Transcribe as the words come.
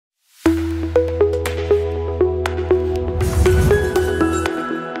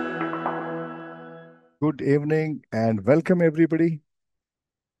Good evening and welcome everybody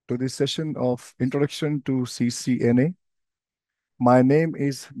to this session of Introduction to CCNA. My name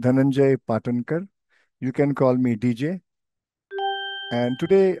is Dhananjay Patankar. You can call me DJ. And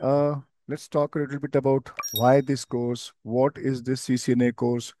today, let's talk a little bit about why this course, what is this CCNA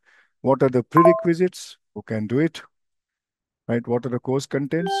course, what are the prerequisites, who can do it, right? What are the course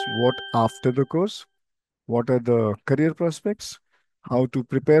contents, what after the course, what are the career prospects, how to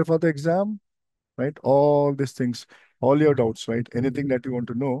prepare for the exam, right? All these things, all your doubts, right? Anything that you want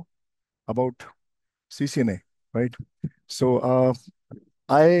to know about CCNA, right? So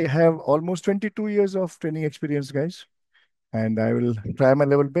I have almost 22 years of training experience, guys, and I will try my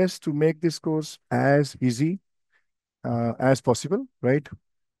level best to make this course as easy as possible, right?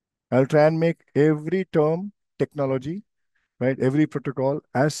 I'll try and make every term, technology, right, every protocol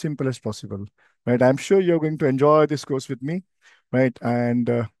as simple as possible, right? I'm sure you're going to enjoy this course with me, right?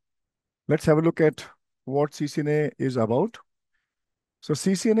 And let's have a look at what CCNA is about. So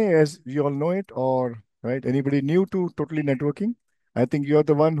CCNA, as you all know it, or right, anybody new to totally networking, I think you're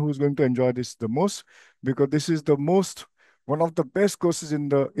the one who's going to enjoy this the most because this is the most one of the best courses in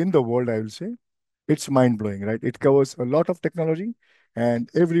the world, I will say. It's mind blowing, right? It covers a lot of technology, and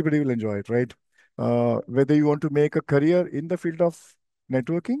everybody will enjoy it, right? Whether you want to make a career in the field of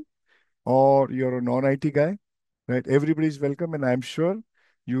networking or you're a non-IT guy, right? Everybody is welcome, and I'm sure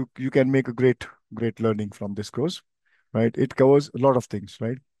you can make a great learning from this course, right? It covers a lot of things,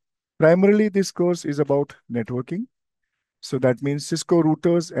 right? Primarily, this course is about networking. So that means Cisco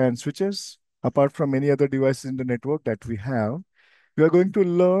routers and switches, apart from any other devices in the network that we have. We are going to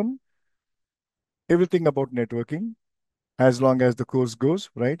learn everything about networking as long as the course goes,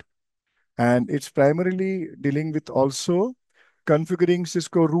 right? And it's primarily dealing with also configuring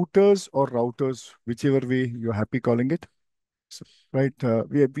Cisco routers or routers, whichever way you're happy calling it. So, right?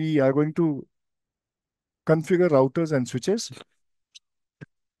 We are going to configure routers and switches.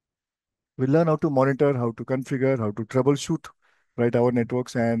 We learn how to monitor, how to configure, how to troubleshoot, right, our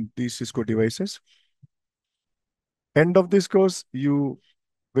networks and these Cisco devices. End of this course, you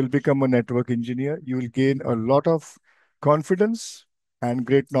will become a network engineer. You will gain a lot of confidence and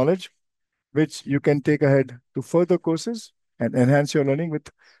great knowledge, which you can take ahead to further courses and enhance your learning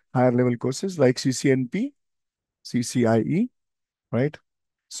with higher level courses like CCNP, CCIE, right?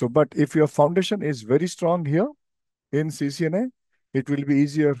 So, but if your foundation is very strong here in CCNA, it will be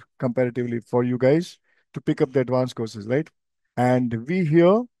easier comparatively for you guys to pick up the advanced courses, right? And we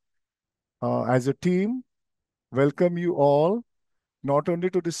here, as a team, welcome you all not only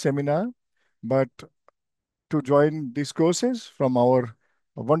to this seminar, but to join these courses from our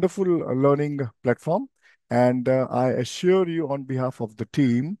wonderful learning platform. And I assure you on behalf of the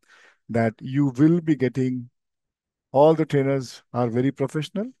team that you will be getting all the trainers are very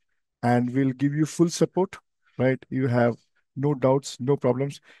professional and will give you full support, right? You have no doubts, no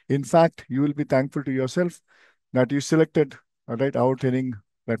problems. In fact, you will be thankful to yourself that you selected, right, our training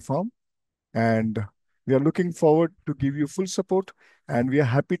platform. And we are looking forward to give you full support. And we are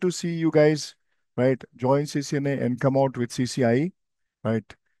happy to see you guys, right, join CCNA and come out with CCIE,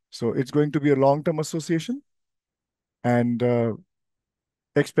 right? So it's going to be a long-term association and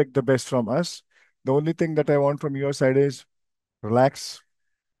expect the best from us. The only thing that I want from your side is relax,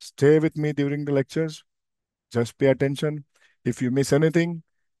 stay with me during the lectures, just pay attention. If you miss anything,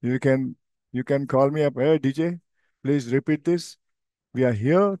 you can you can call me up. Hey, DJ, please repeat this. We are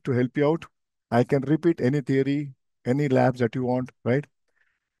here to help you out. I can repeat any theory, any labs that you want, right?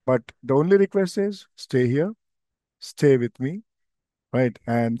 But the only request is stay here, stay with me, right?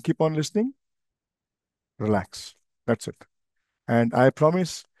 And keep on listening, relax. That's it. And I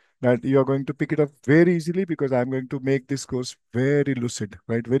promise that you are going to pick it up very easily because I'm going to make this course very lucid,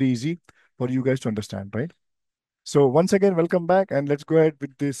 right? Very easy for you guys to understand, right? So once again, welcome back, and let's go ahead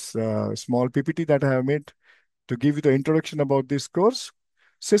with this small PPT that I have made to give you the introduction about this course.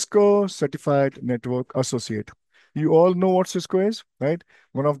 Cisco Certified Network Associate. You all know what Cisco is, right?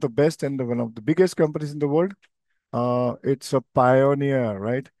 One of the best and one of the biggest companies in the world. It's a pioneer,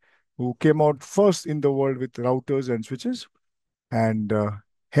 right? Who came out first in the world with routers and switches, and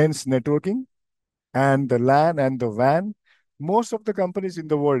hence networking and the LAN and the WAN. Most of the companies in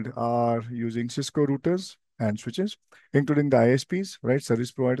the world are using Cisco routers and switches, including the ISPs, right?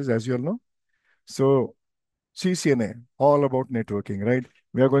 Service providers, as you all know. So CCNA, all about networking, right?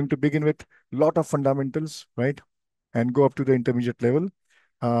 We are going to begin with a lot of fundamentals, right? And go up to the intermediate level.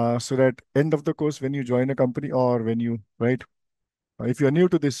 So that end of the course, when you join a company or when you, right, if you're new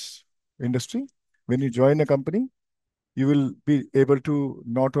to this industry, when you join a company, you will be able to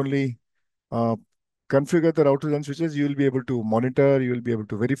not only uh, configure the routers and switches, you will be able to monitor, you will be able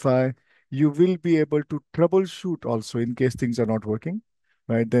to verify, You will be able to troubleshoot also in case things are not working,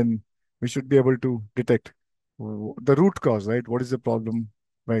 right? Then we should be able to detect the root cause, right? What is the problem,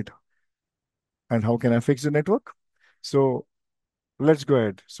 right? And how can I fix the network? So let's go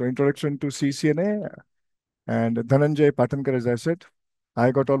ahead. So introduction to CCNA and Dhananjay Patankar, as I said,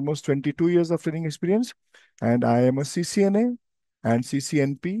 I got almost 22 years of training experience, and I am a CCNA and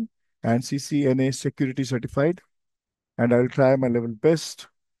CCNP and CCNA security certified, and I'll try my level best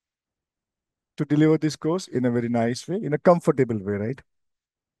to deliver this course in a very nice way, in a comfortable way, right?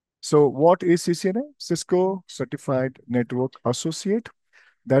 So what is CCNA? Cisco Certified Network Associate.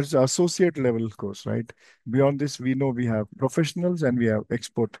 That's the associate level course, right? Beyond this, we know we have professionals and we have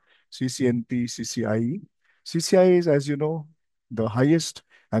expert CCNP, CCIE. CCIE is, as you know, the highest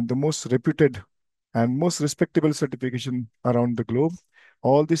and the most reputed and most respectable certification around the globe.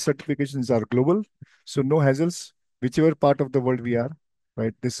 All these certifications are global, so no hassles, whichever part of the world we are,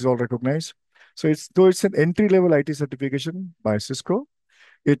 right? This is all recognized. So it's an entry level IT certification by Cisco.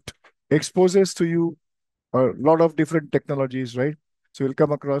 It exposes to you a lot of different technologies, right? So you'll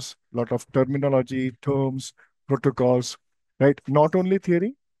come across a lot of terminology, terms, protocols, right? Not only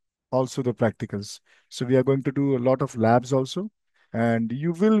theory, also the practicals. So we are going to do a lot of labs also, and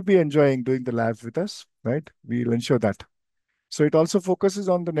you will be enjoying doing the labs with us, right? We'll ensure that. So it also focuses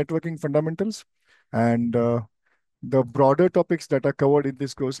on the networking fundamentals and the broader topics that are covered in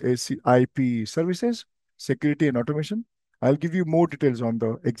this course is IP services, security and automation. I'll give you more details on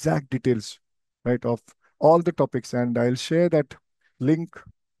the exact details, right, of all the topics, and I'll share that link,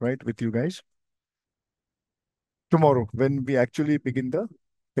 right, with you guys tomorrow when we actually begin the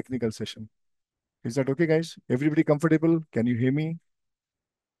technical session. Is that okay, guys? Everybody comfortable? Can you hear me?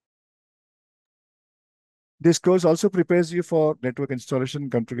 This course also prepares you for network installation,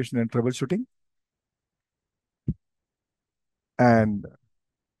 configuration, and troubleshooting, and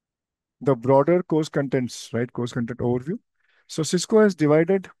the broader course contents, right? Course content overview. So Cisco has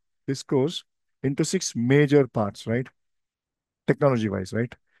divided this course into six major parts, right? Technology wise,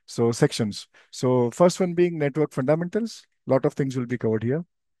 right? So sections. So first one being network fundamentals. A lot of things will be covered here.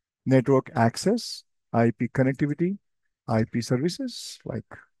 Network access, IP connectivity, IP services like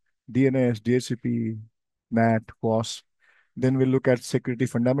DNS, DHCP, NAT, WAS. Then we'll look at security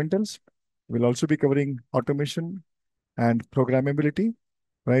fundamentals. We'll also be covering automation and programmability,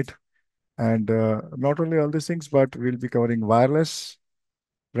 right? And not only all these things, but we'll be covering wireless,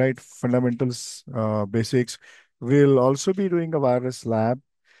 right? Fundamentals, basics. We'll also be doing a wireless lab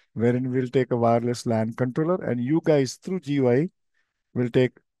wherein we'll take a wireless LAN controller and you guys through GUI will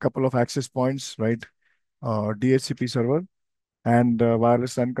take a couple of access points, right? DHCP server and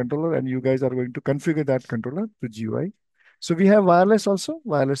wireless LAN controller, and you guys are going to configure that controller to GUI. So we have wireless also,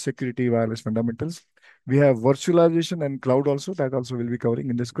 wireless security, wireless fundamentals. We have virtualization and cloud also, that also will be covering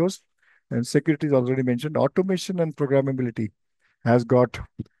in this course. And security is already mentioned. Automation and programmability has got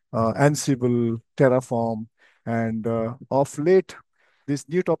Ansible, Terraform, and of late, this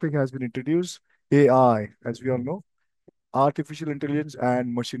new topic has been introduced, AI, as we all know, artificial intelligence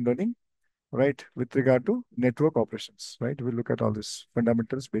and machine learning, right, with regard to network operations, right? We'll look at all this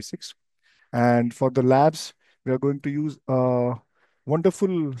fundamentals, basics. And for the labs, we are going to use a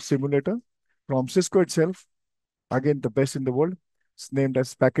wonderful simulator from Cisco itself. Again, the best in the world. It's named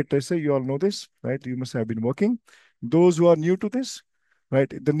as Packet Tracer. You all know this, right? You must have been working. Those who are new to this,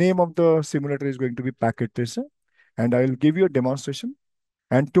 right? The name of the simulator is going to be Packet Tracer. And I will give you a demonstration.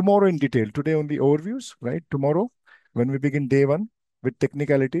 And tomorrow in detail, today only overviews, right? Tomorrow, when we begin day one with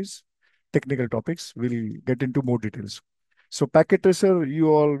technicalities, technical topics, we'll get into more details. So Packet Tracer, you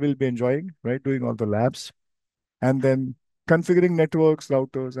all will be enjoying, right? Doing all the labs and then configuring networks,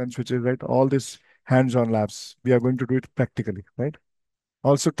 routers, and switches, right? All this hands-on labs. We are going to do it practically, right?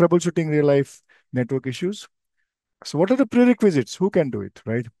 Also troubleshooting real-life network issues. So what are the prerequisites? Who can do it,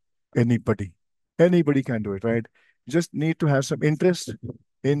 right? Anybody. Anybody can do it, right? You just need to have some interest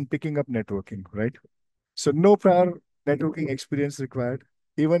in picking up networking, right? So no prior networking experience required,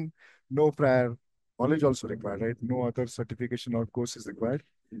 even no prior knowledge also required, right? No other certification or course is required.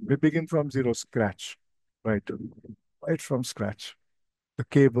 We begin from zero scratch, right? Right from scratch. The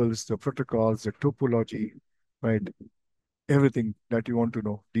cables, the protocols, the topology, right? Everything that you want to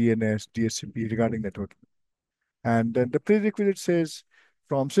know, DNS, DHCP regarding networking. And then the prerequisite says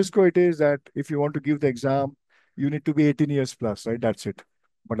from Cisco, it is that if you want to give the exam, you need to be 18 years plus, right? That's it.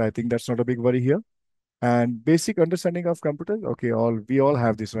 But I think that's not a big worry here. And basic understanding of computers, okay, we all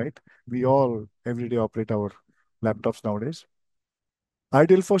have this, right? We all every day operate our laptops nowadays.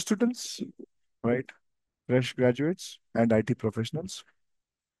 Ideal for students, right? Fresh graduates and IT professionals.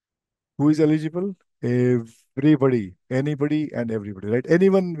 Who is eligible? Everybody, anybody and everybody, right?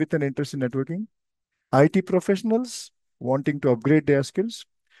 Anyone with an interest in networking, IT professionals wanting to upgrade their skills,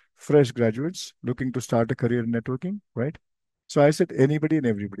 fresh graduates looking to start a career in networking, right? So I said anybody and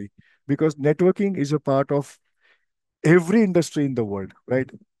everybody because networking is a part of every industry in the world, right?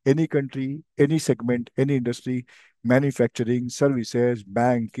 Any country, any segment, any industry, manufacturing, services,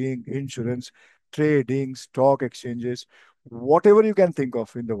 banking, insurance, trading, stock exchanges, whatever you can think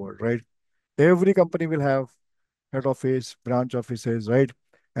of in the world, right? Every company will have head office, branch offices, right?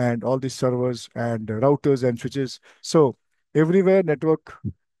 And all these servers and routers and switches. So everywhere network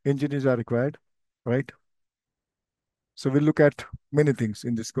engineers are required, right? So we'll look at many things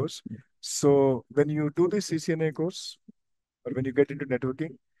in this course. So when you do this CCNA course, or when you get into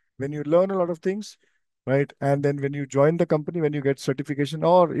networking, when you learn a lot of things, right? And then when you join the company, when you get certification,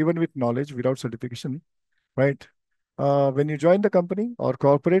 or even with knowledge without certification, right? When you join the company or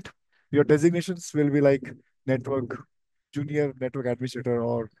corporate, your designations will be like network junior network administrator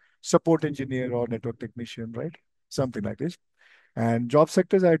or support engineer or network technician, right? Something like this. And job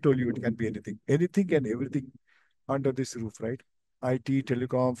sectors, I told you, it can be anything and everything under this roof, right? IT,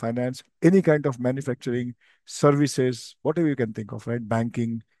 telecom, finance, any kind of manufacturing, services, whatever you can think of, right?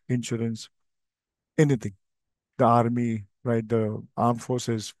 Banking, insurance, anything. The army, right? The armed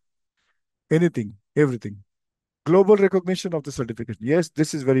forces, anything, everything. Global recognition of the certification. Yes,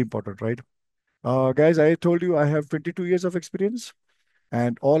 this is very important, right? Guys, I told you I have 22 years of experience,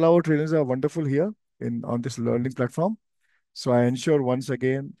 and all our trainers are wonderful here in on this learning platform. So I ensure once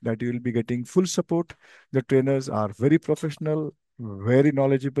again that you will be getting full support. The trainers are very professional, very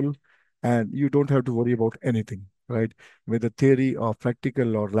knowledgeable, and you don't have to worry about anything, right? Whether theory or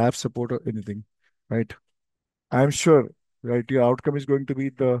practical or lab support or anything, right? I'm sure, right, your outcome is going to be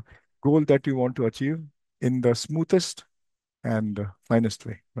the goal that you want to achieve in the smoothest and finest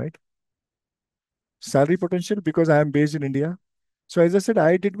way, right? Salary potential, because I am based in India. So as I said,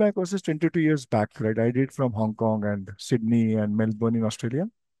 I did my courses 22 years back, right? I did from Hong Kong and Sydney and Melbourne in Australia.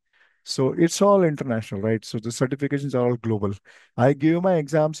 So it's all international, right? So the certifications are all global. I gave my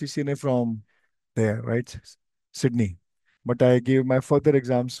exam CCNA from there, right? Sydney. But I gave my further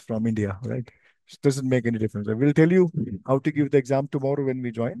exams from India, right? It doesn't make any difference. I will tell you how to give the exam tomorrow when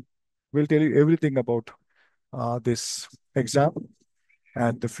we join. We'll tell you everything about this exam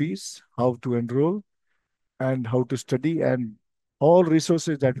and the fees, how to enroll, and how to study, and all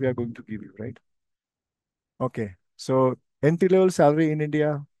resources that we are going to give you, right? Okay. So entry level salary in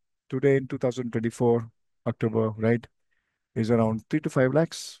India today in 2024, October, right, is around 3 to 5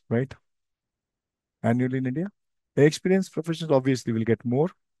 lakhs, right, annually in India. Experienced professionals obviously will get more,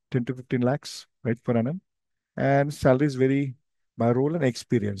 10 to 15 lakhs, right, per annum. And salaries vary by role and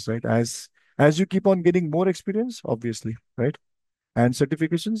experience, right? As you keep on getting more experience, obviously, right? And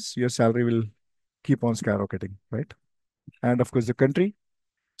certifications, your salary will keep on skyrocketing, right? And of course, the country.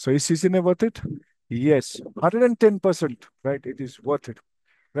 So is CCNA worth it? Yes, 110%, right? It is worth it,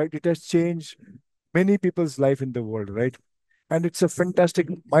 right? It has changed many people's life in the world, right? And it's a fantastic,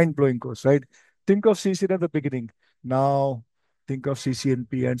 mind-blowing course, right? Think of CCNA at the beginning. Now think of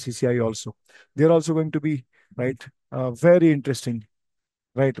CCNP and CCI also. They're also going to be, right, very interesting,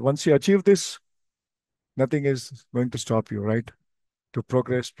 right? Once you achieve this, nothing is going to stop you, right? To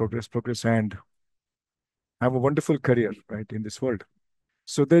progress, progress, progress, and have a wonderful career, right, in this world.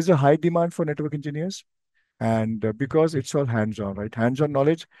 So there's a high demand for network engineers. And because it's all hands-on, right? Hands-on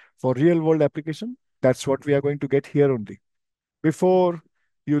knowledge for real-world application. That's what we are going to get here only. Before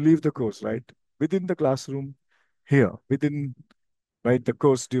you leave the course, right? Within the classroom, here, within right the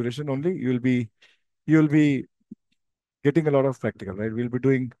course duration only, you'll be getting a lot of practical, right? We'll be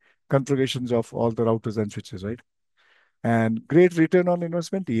doing configurations of all the routers and switches, right? And great return on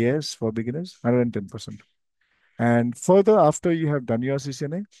investment, yes, for beginners, 110%. And further, after you have done your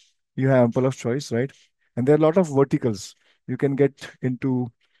CCNA, you have ample of choice, right? And there are a lot of verticals. You can get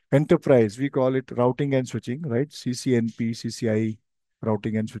into enterprise. We call it routing and switching, right? CCNP, CCI,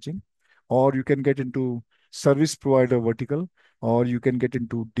 routing and switching. Or you can get into service provider vertical, or you can get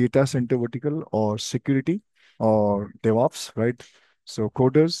into data center vertical, or security, or DevOps, right? So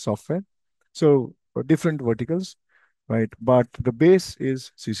coders, software. So different verticals, right? But the base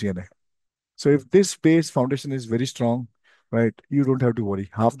is CCNA. So if this base foundation is very strong, right, you don't have to worry.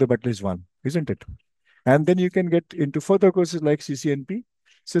 Half the battle is won, isn't it? And then you can get into further courses like CCNP,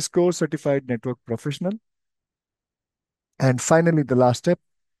 Cisco Certified Network Professional. And finally, the last step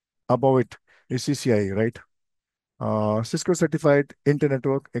above it is CCI, right? Cisco Certified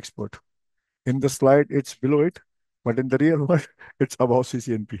Internetwork Expert. In the slide, it's below it, but in the real world, it's above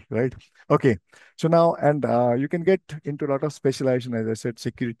CCNP, right? Okay. So now, and you can get into a lot of specialization, as I said,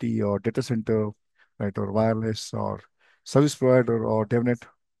 security or data center, right? Or wireless or service provider or DevNet.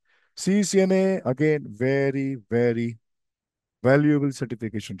 CCNA, again, very, very valuable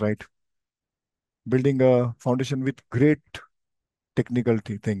certification, right? Building a foundation with great technical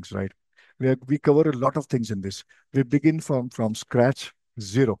things, right? We cover a lot of things in this. We begin from scratch,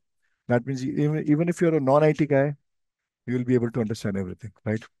 zero. That means even if you're a non-IT guy, you will be able to understand everything,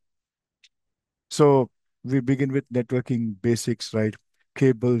 right? So we begin with networking basics, right?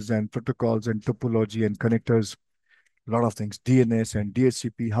 Cables and protocols and topology and connectors, a lot of things, DNS and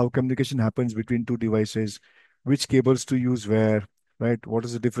DHCP, how communication happens between two devices, which cables to use where, right? What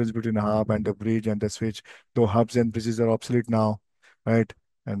is the difference between a hub and a bridge and a switch? Though hubs and bridges are obsolete now, right?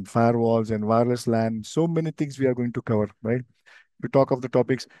 And firewalls and wireless LAN, so many things we are going to cover, right? We talk of the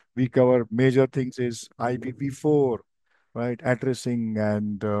topics, we cover major things is IPv4, right? Addressing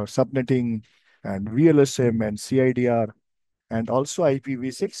and subnetting and VLSM and CIDR and also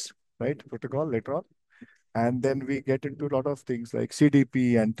IPv6, right? Protocol later on. And then we get into a lot of things like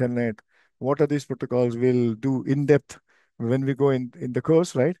CDP and Telnet. What are these protocols? We'll do in depth when we go in the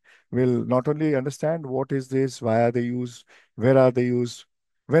course, right? We'll not only understand what is this, why are they used, where are they used,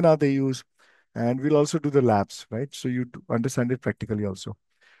 when are they used, and we'll also do the labs, right? So you understand it practically also.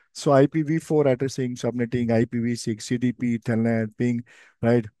 So IPv4 addressing, subnetting, IPv6, CDP, Telnet, ping,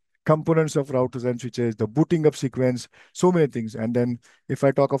 right? Components of routers and switches, the booting up sequence, so many things. And then if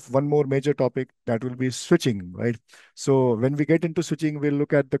I talk of one more major topic, that will be switching, right? So when we get into switching, we'll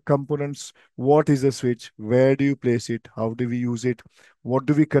look at the components. What is a switch? Where do you place it? How do we use it? What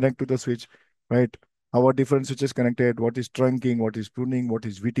do we connect to the switch, right? How are different switches connected? What is trunking? What is pruning? What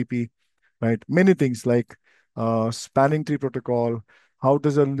is VTP? Right? Many things like spanning tree protocol. How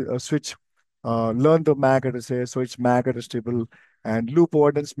does a switch learn the MAC addresses so its MAC address table and loop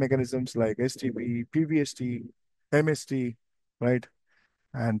avoidance mechanisms like STB, PVST, MST, right?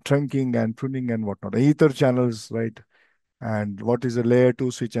 And trunking and pruning and whatnot. Ether channels, right? And what is a layer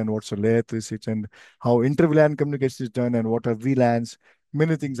 2 switch and what's a layer 3 switch and how inter-VLAN communication is done and what are VLANs,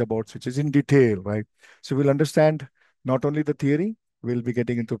 many things about switches in detail, right? So we'll understand not only the theory, we'll be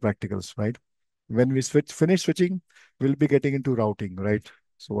getting into practicals, right? When we finish switching, we'll be getting into routing, right?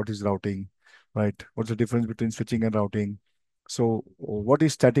 So what is routing, right? What's the difference between switching and routing? So what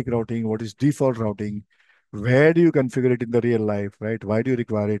is static routing? What is default routing? Where do you configure it in the real life, right? Why do you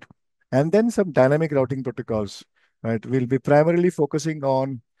require it? And then some dynamic routing protocols, right? We'll be primarily focusing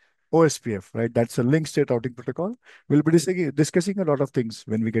on OSPF, right? That's a link state routing protocol. We'll be discussing a lot of things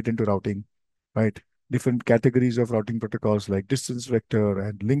when we get into routing, right? Different categories of routing protocols like distance vector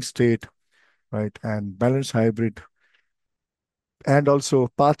and link state, right? And balanced hybrid, and also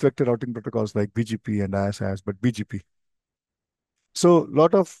path vector routing protocols like BGP and ISIS, but BGP. So a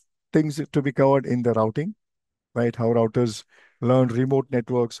lot of things to be covered in the routing, right? How routers learn remote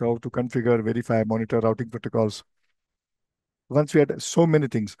networks, how to configure, verify, monitor routing protocols. Once we had so many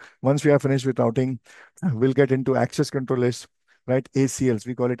things, once we are finished with routing, we'll get into access control list, right? ACLs,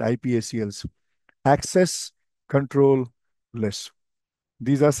 we call it IP ACLs, access control list.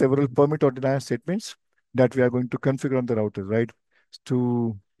 These are several permit or denial statements that we are going to configure on the router, right?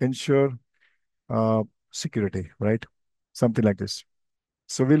 To ensure uh, security, right? Something like this.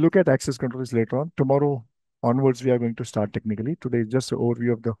 So we'll look at access controls later on. Tomorrow onwards, we are going to start technically. Today is just an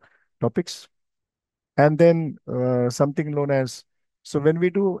overview of the topics. And then something known as, so when we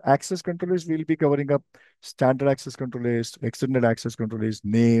do access control list, we'll be covering up standard access control list, extended access control list,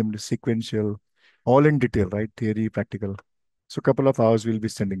 named, sequential, all in detail, right? Theory, practical. So a couple of hours we'll be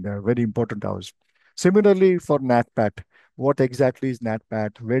spending there, very important hours. Similarly for NatPat, what exactly is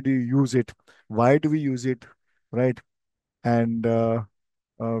NatPat? Where do you use it? Why do we use it, right? And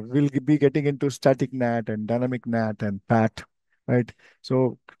we'll be getting into static NAT and dynamic NAT and PAT, right?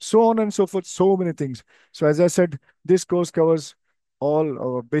 So on and so forth, so many things. So as I said, this course covers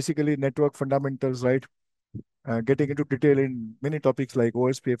all basically network fundamentals, right? Getting into detail in many topics like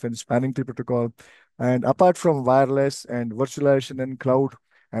OSPF and spanning tree protocol. And apart from wireless and virtualization and cloud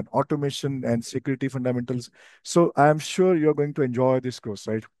and automation and security fundamentals. So I'm sure you're going to enjoy this course,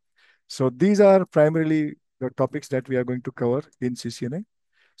 right? So these are primarily the topics that we are going to cover in CCNA.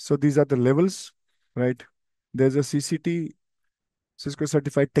 So these are the levels, right? There's a CCT, Cisco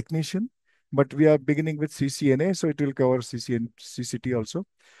Certified Technician, but we are beginning with CCNA, so it will cover CCT also.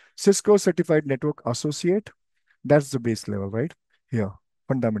 Cisco Certified Network Associate, that's the base level, right? Here,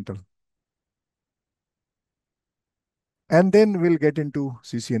 fundamental. And then we'll get into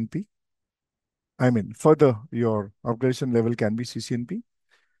CCNP. I mean, further, your upgradation level can be CCNP,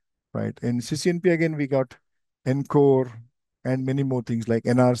 right? In CCNP, again, we got Encore and many more things like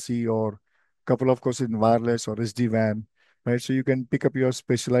NRC or couple of courses in wireless or SD-WAN, right? So you can pick up your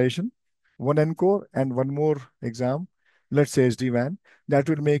specialization one NCore and one more exam, let's say SD-WAN, that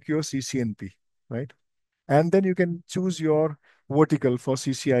will make you a CCNP, right? And then you can choose your vertical for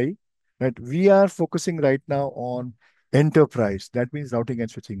CCI, right? We are focusing right now on enterprise. That means routing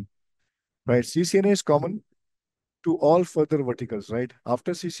and switching, right? CCNA is common to all further verticals, right?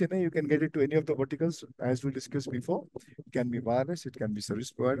 After CCNA, you can get into any of the verticals as we discussed before. It can be wireless, it can be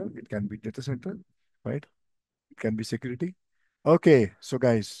service provider, it can be data center, right? It can be security. Okay, so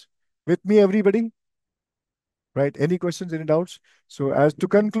guys, with me, everybody, right? Any questions, any doubts? So, as to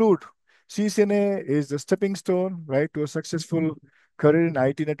conclude, CCNA is the stepping stone, right, to a successful career in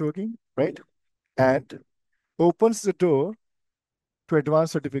IT networking, right? And opens the door to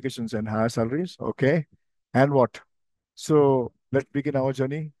advanced certifications and higher salaries. Okay. And what? So let's begin our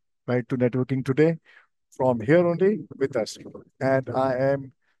journey, right, to networking today from here only with us. And I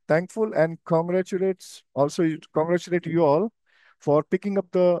am thankful and congratulate you all for picking up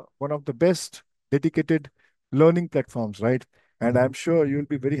the one of the best dedicated learning platforms, right? And I'm sure you'll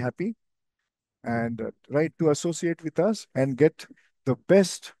be very happy and right to associate with us and get the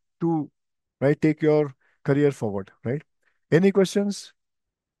best to right take your career forward, right? Any questions?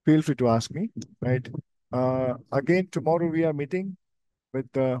 Feel free to ask me, right? Again, tomorrow we are meeting with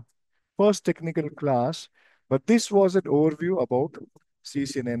the first technical class, but this was an overview about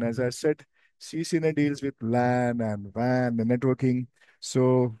CCNA. And as I said, CCNA deals with LAN and WAN and networking.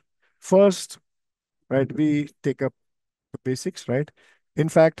 So first, right, we take up the basics, right? In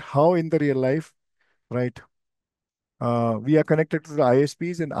fact, how in the real life, right, we are connected to the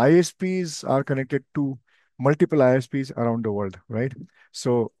ISPs and ISPs are connected to multiple ISPs around the world, right?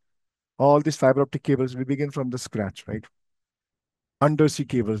 So all these fiber optic cables, we begin from the scratch, right? Undersea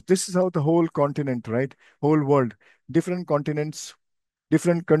cables. This is how the whole continent, right? Whole world, different continents,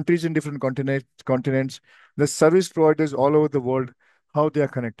 different countries in different continents, the service providers all over the world, how they are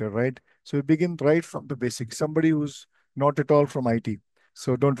connected, right? So we begin right from the basics. Somebody who's not at all from IT.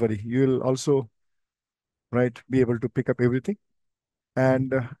 So don't worry, you'll also, right, be able to pick up everything.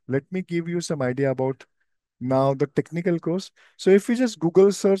 And let me give you some idea about now the technical course. So if you just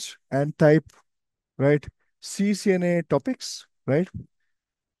Google search and type, right, CCNA topics, right?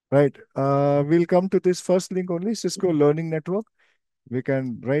 Right. We'll come to this first link only, Cisco Learning Network. We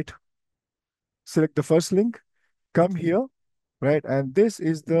can, right, select the first link, come here, right? And this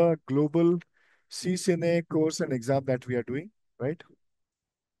is the global CCNA course and exam that we are doing, right?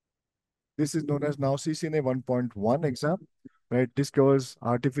 This is known as now CCNA 1.1 exam, right? This covers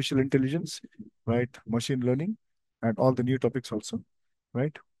artificial intelligence, right? Machine learning, and all the new topics also,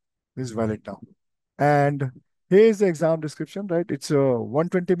 right? This is valid now. And here's the exam description, right? It's a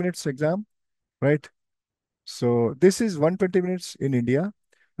 120 minutes exam, right? So this is 120 minutes in India,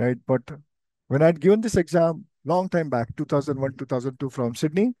 right? But when I'd given this exam long time back, 2001, 2002 from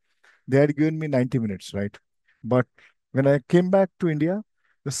Sydney, they had given me 90 minutes, right? But when I came back to India,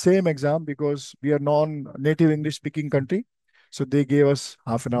 the same exam, because we are non-native English speaking country, so they gave us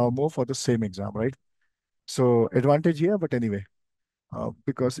half an hour more for the same exam, right? So advantage here, but anyway,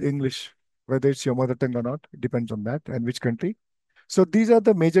 because English, whether it's your mother tongue or not, it depends on that and which country. So these are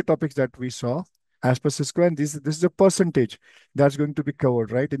the major topics that we saw as per Cisco, and this is a percentage that's going to be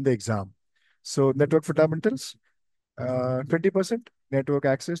covered, right, in the exam. So network fundamentals, 20%, network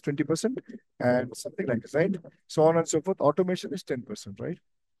access, 20%, and something like this, right? So on and so forth. Automation is 10%, right?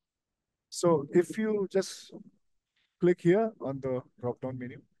 So if you just click here on the drop-down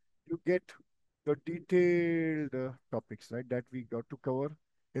menu, you get the detailed topics, right, that we got to cover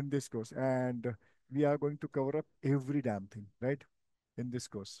in this course. And we are going to cover up every damn thing, right, in this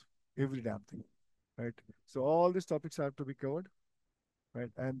course. Every damn thing, right? So all these topics have to be covered,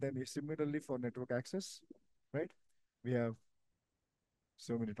 right? And then similarly for network access, right? We have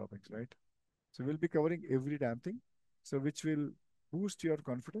so many topics, right? So we'll be covering every damn thing. So which will boost your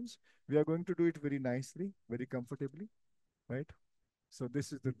confidence. We are going to do it very nicely, very comfortably, right? So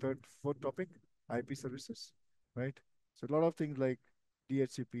this is the fourth topic, IP services, right? So a lot of things like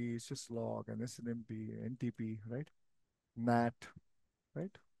DHCP, syslog, and SNMP, NTP, right? NAT,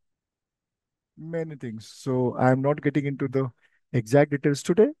 right? Many things. So I'm not getting into the exact details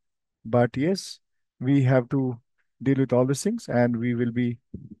today, but yes, we have to deal with all these things and we will be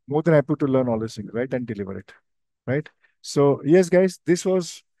more than happy to learn all these things, right? And deliver it, right? So yes, guys, this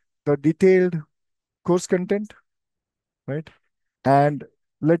was the detailed course content, right? And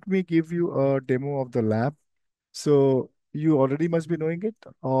let me give you a demo of the lab. So you already must be knowing it,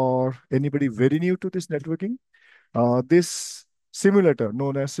 or anybody very new to this networking. This simulator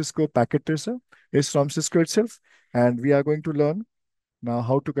known as Cisco Packet Tracer is from Cisco itself, and we are going to learn now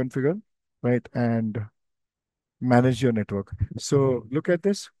how to configure, right, and manage your network. So look at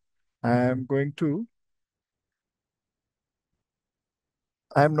this. I'm going to,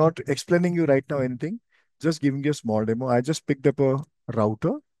 I'm not explaining you right now anything, just giving you a small demo. I just picked up a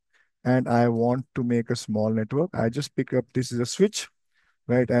router and I want to make a small network. I just pick up, this is a switch,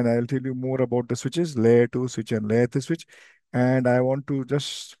 right? And I'll tell you more about the switches, layer 2 switch and layer 3 switch. And I want to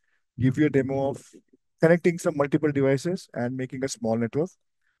just give you a demo of connecting some multiple devices and making a small network.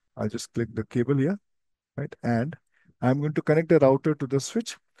 I'll just click the cable here, right? And I'm going to connect the router to the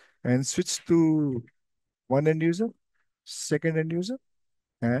switch and switch to one end user, second end user,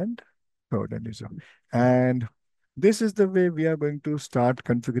 and third end user. And this is the way we are going to start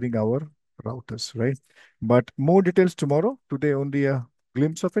configuring our routers, right? But more details tomorrow. Today, only a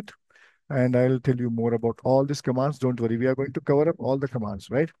glimpse of it. And I'll tell you more about all these commands. Don't worry, we are going to cover up all the commands,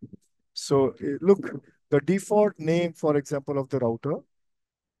 right? So look, the default name, for example, of the router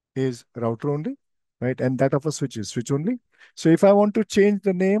is router only, right? And that of a switch is switch only. So if I want to change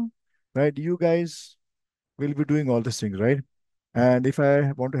the name, right, you guys will be doing all these things, right? And if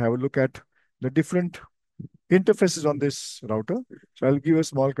I want to have a look at the different interfaces on this router, so I'll give a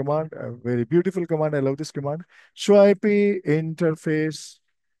small command, a very beautiful command. I love this command. Show IP interface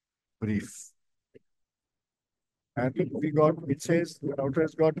brief. And look, we got, it says the router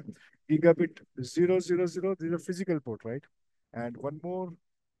has got gigabit 000. This is a physical port, right? And one more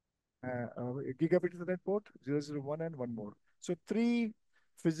gigabit Ethernet port, 001 and one more. So three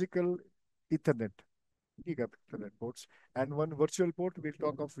physical Ethernet, gigabit Ethernet ports, and one virtual port. We'll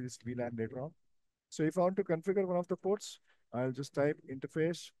talk of this VLAN later on. So if I want to configure one of the ports, I'll just type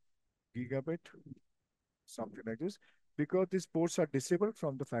interface gigabit, something like this. Because these ports are disabled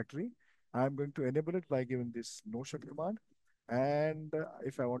from the factory, I'm going to enable it by giving this no shut command. And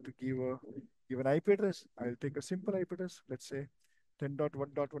if I want to give an IP address, I'll take a simple IP address, let's say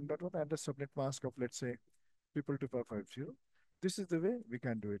 10.1.1.1 and a subnet mask of, let's say, 222.550. This is the way we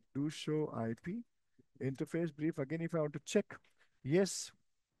can do it. Do show IP interface brief. Again, if I want to check, yes,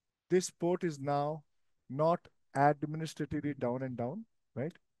 this port is now not administratively down and down,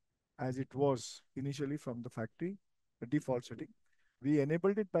 right? As it was initially from the factory, the default setting. We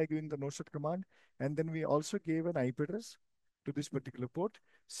enabled it by giving the no shut command, and then we also gave an IP address to this particular port.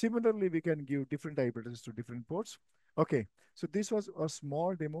 Similarly, we can give different IP addresses to different ports. Okay, so this was a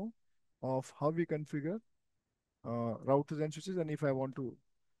small demo of how we configure routers and switches. And if I want to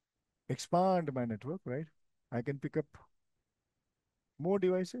expand my network, right, I can pick up more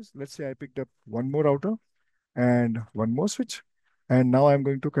devices. Let's say I picked up one more router and one more switch. And now I'm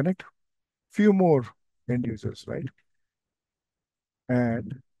going to connect few more end users, right?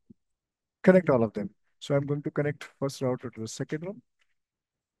 And connect all of them. So I'm going to connect first router to the second one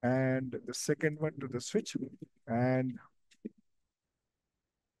and the second one to the switch and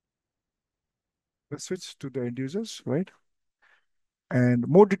the switch to the end users, right? And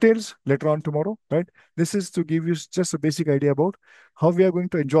more details later on tomorrow, right? This is to give you just a basic idea about how we are going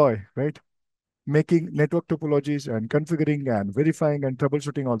to enjoy, right? Making network topologies and configuring and verifying and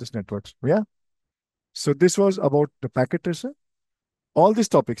troubleshooting all these networks. Yeah. So this was about the packet tracer. All these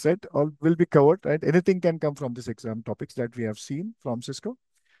topics, right, all will be covered, right? Anything can come from this exam topics that we have seen from Cisco.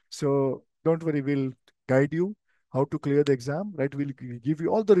 So don't worry, we'll guide you how to clear the exam, right? We'll give you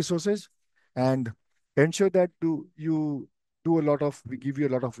all the resources and ensure that you do a lot of, we give you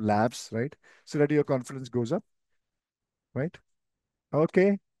a lot of labs, right? So that your confidence goes up, right?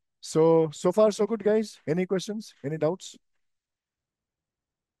 Okay. So far, so good, guys. Any questions? Any doubts?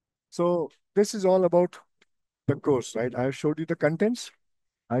 So this is all about the course, right? I have showed you the contents.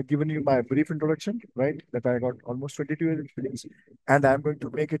 I've given you my brief introduction, right? That I got almost 22 years experience, and I'm going to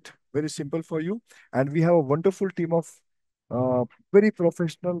make it very simple for you. And we have a wonderful team of very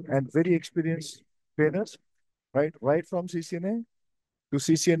professional and very experienced trainers, right? Right from CCNA to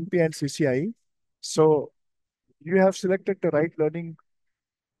CCNP and CCIE. So you have selected the right learning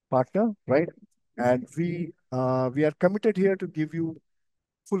partner, right? And we are committed here to give you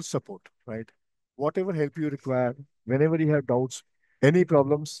full support, right? Whatever help you require, whenever you have doubts, any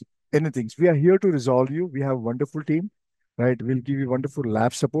problems, anything, we are here to resolve you. We have a wonderful team, right? We'll give you wonderful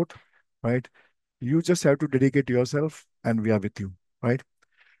lab support, right? You just have to dedicate yourself and we are with you, right?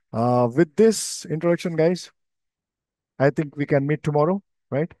 With this introduction, guys, I think we can meet tomorrow,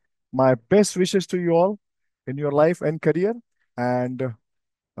 right? My best wishes to you all in your life and career, and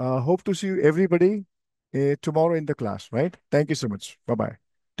hope to see you everybody tomorrow in the class, right? Thank you so much. Bye bye.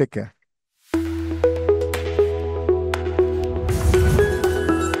 Take care.